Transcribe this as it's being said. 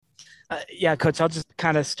Yeah, Coach, I'll just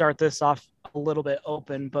kind of start this off a little bit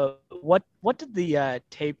open, but what did the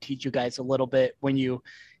tape teach you guys a little bit when you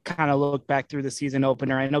kind of look back through the season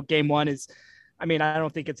opener? I know game one is, I mean, I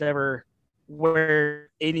don't think it's ever where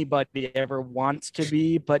anybody ever wants to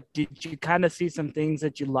be, but did you kind of see some things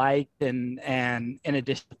that you liked and in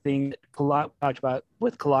addition to things that talked about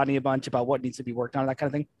with Kalani a bunch about what needs to be worked on, that kind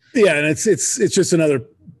of thing? Yeah, and it's just another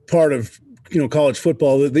part of college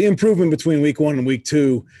football. The improvement between week one and week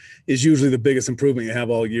two is usually the biggest improvement you have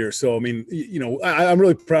all year. So I mean, I'm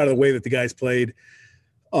really proud of the way that the guys played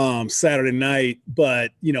Saturday night,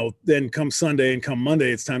 but then come Sunday and come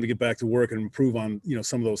Monday, it's time to get back to work and improve on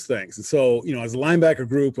some of those things. And so as a linebacker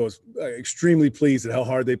group, I was extremely pleased at how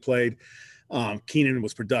hard they played. Keenan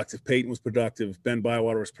was productive, Peyton was productive, Ben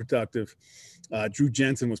Bywater was productive, Drew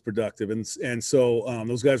Jensen was productive, and so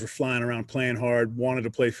those guys were flying around, playing hard, wanted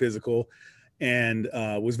to play physical, and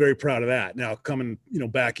was very proud of that. Now coming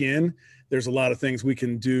back in, there's a lot of things we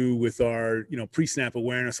can do with our pre-snap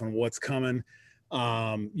awareness on what's coming.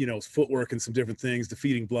 Footwork and some different things,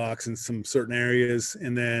 defeating blocks in some certain areas,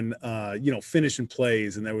 and then, finishing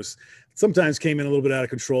plays. And there was sometimes came in a little bit out of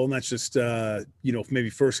control, and that's just, maybe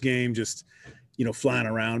first game, just, flying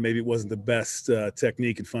around. Maybe it wasn't the best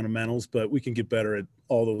technique and fundamentals, but we can get better at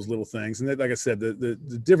all those little things. And like I said,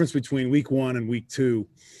 the difference between week one and week two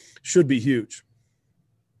should be huge.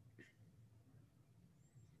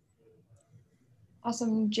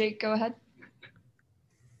 Awesome. Jake, go ahead.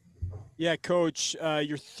 Yeah, Coach,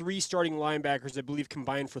 your three starting linebackers, I believe,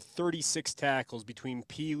 combined for 36 tackles between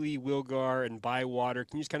Peely, Wilgar, and Bywater.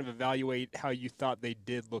 Can you just kind of evaluate how you thought they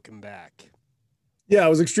did looking back? Yeah, I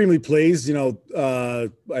was extremely pleased. I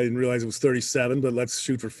didn't realize it was 37, but let's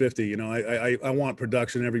shoot for 50. I want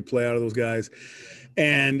production every play out of those guys,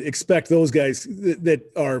 and expect those guys that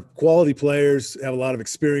are quality players, have a lot of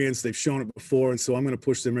experience. They've shown it before, and so I'm going to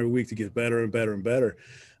push them every week to get better and better and better.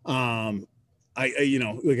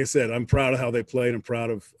 Like I said, I'm proud of how they played. I'm proud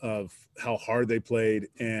of how hard they played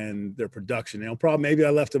and their production. Maybe I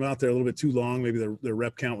left them out there a little bit too long. Maybe their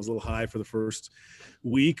rep count was a little high for the first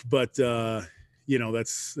week, but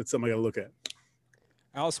that's something I got to look at.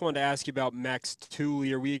 I also wanted to ask you about Max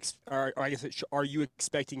Tooley. Are you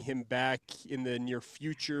expecting him back in the near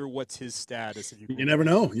future? What's his status? You never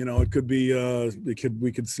know. It could be.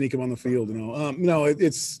 We could sneak him on the field. No,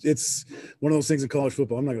 it's one of those things in college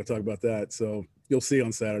football. I'm not going to talk about that. So you'll see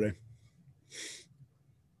on Saturday.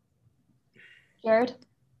 Jared.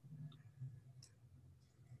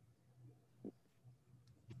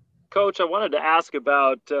 Coach, I wanted to ask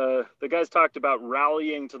about the guys talked about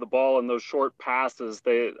rallying to the ball in those short passes.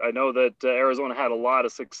 I know that Arizona had a lot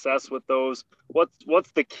of success with those.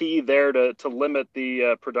 What's the key there to limit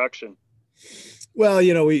the production? Well,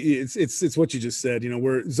 it's what you just said.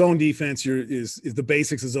 We're zone defense. Is the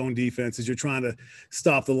basics of zone defense is you're trying to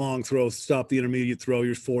stop the long throw, stop the intermediate throw.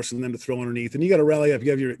 You're forcing them to throw underneath, and you got to rally up. You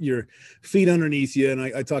have your feet underneath you, and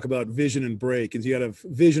I talk about vision and break, and you got to have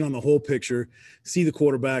vision on the whole picture, see the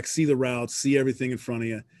quarterback, see the routes, see everything in front of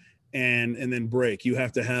you, and then break. You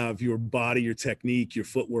have to have your body, your technique, your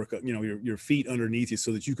footwork, your feet underneath you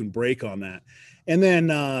so that you can break on that. And then,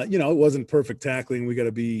 it wasn't perfect tackling. We got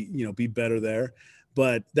to be better there,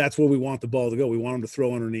 but that's where we want the ball to go. We want them to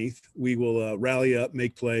throw underneath. We will rally up,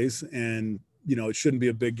 make plays, and, it shouldn't be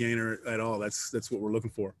a big gainer at all. That's what we're looking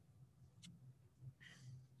for.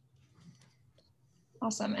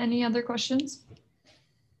 Awesome. Any other questions?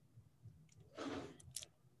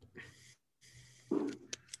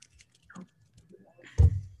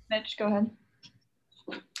 Mitch, go ahead.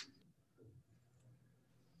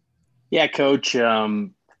 Yeah, Coach,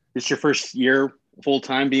 this is your first year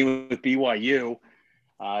full-time being with BYU.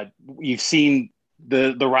 You've seen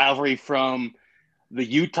the rivalry from the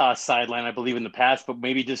Utah sideline, I believe, in the past, but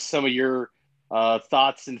maybe just some of your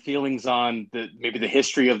thoughts and feelings on maybe the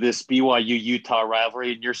history of this BYU-Utah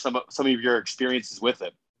rivalry and some of your experiences with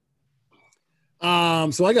it.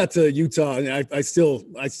 So I got to Utah, and I still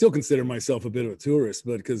consider myself a bit of a tourist,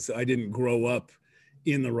 but because I didn't grow up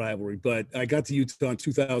in the rivalry. But I got to Utah in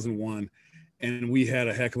 2001, and we had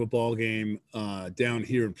a heck of a ball game down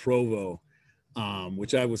here in Provo,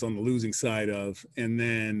 which I was on the losing side of. And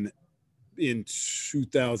then in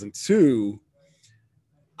 2002,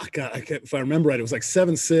 if I remember right, it was like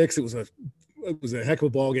 7-6. It was a heck of a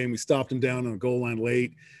ball game. We stopped them down on the goal line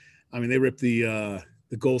late. I mean, they ripped the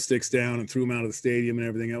goal sticks down and threw them out of the stadium and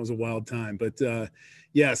everything. That was a wild time. But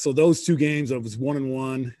so those two games, I was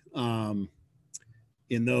 1-1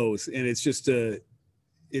 in those, and it's just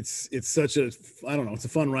it's such a, I don't know, it's a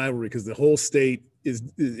fun rivalry because the whole state is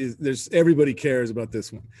there's everybody cares about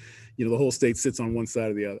this one. The whole state sits on one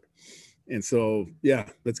side or the other, And so, yeah,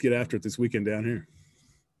 let's get after it this weekend down here.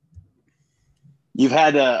 You've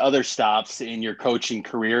had other stops in your coaching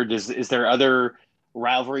career. Is there other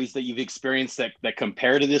rivalries that you've experienced that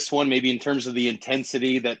compare to this one, maybe in terms of the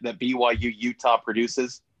intensity that BYU Utah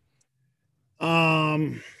produces? I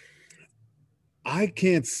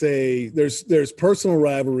can't say. There's personal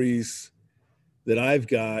rivalries that I've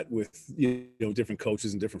got with different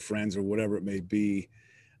coaches and different friends or whatever it may be,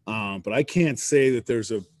 but I can't say that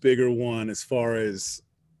there's a bigger one as far as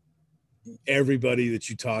everybody that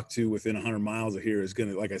you talk to within 100 miles of here is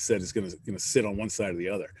going to, like I said, is going to sit on one side or the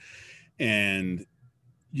other. And,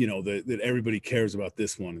 that everybody cares about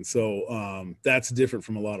this one. And so that's different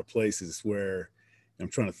from a lot of places where I'm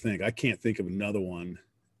trying to think. I can't think of another one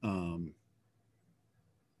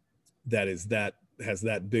that has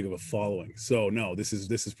that big of a following. So no, this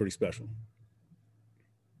is pretty special.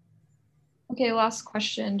 Okay, last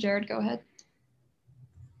question. Jared, go ahead.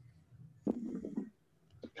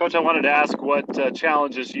 Coach, I wanted to ask what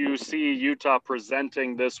challenges you see Utah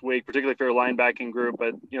presenting this week, particularly for your linebacking group.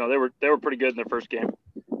 But they were pretty good in their first game.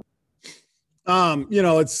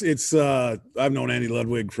 It's I've known Andy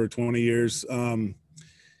Ludwig for 20 years,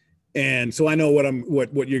 and so I know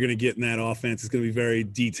what you're going to get in that offense. Is going to be very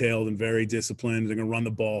detailed and very disciplined. They're going to run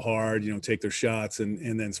the ball hard, take their shots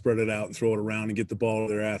and then spread it out and throw it around and get the ball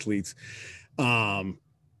to their athletes.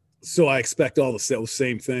 So I expect all the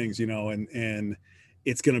same things, and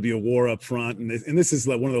it's going to be a war up front. And this is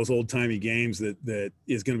like one of those old timey games that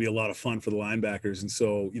is going to be a lot of fun for the linebackers. And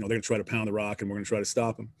so, they're going to try to pound the rock and we're going to try to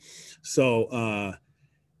stop them. So,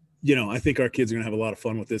 I think our kids are going to have a lot of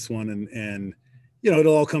fun with this one. And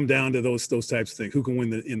it'll all come down to those types of things. Who can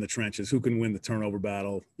win in the trenches? Who can win the turnover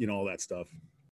battle? All that stuff.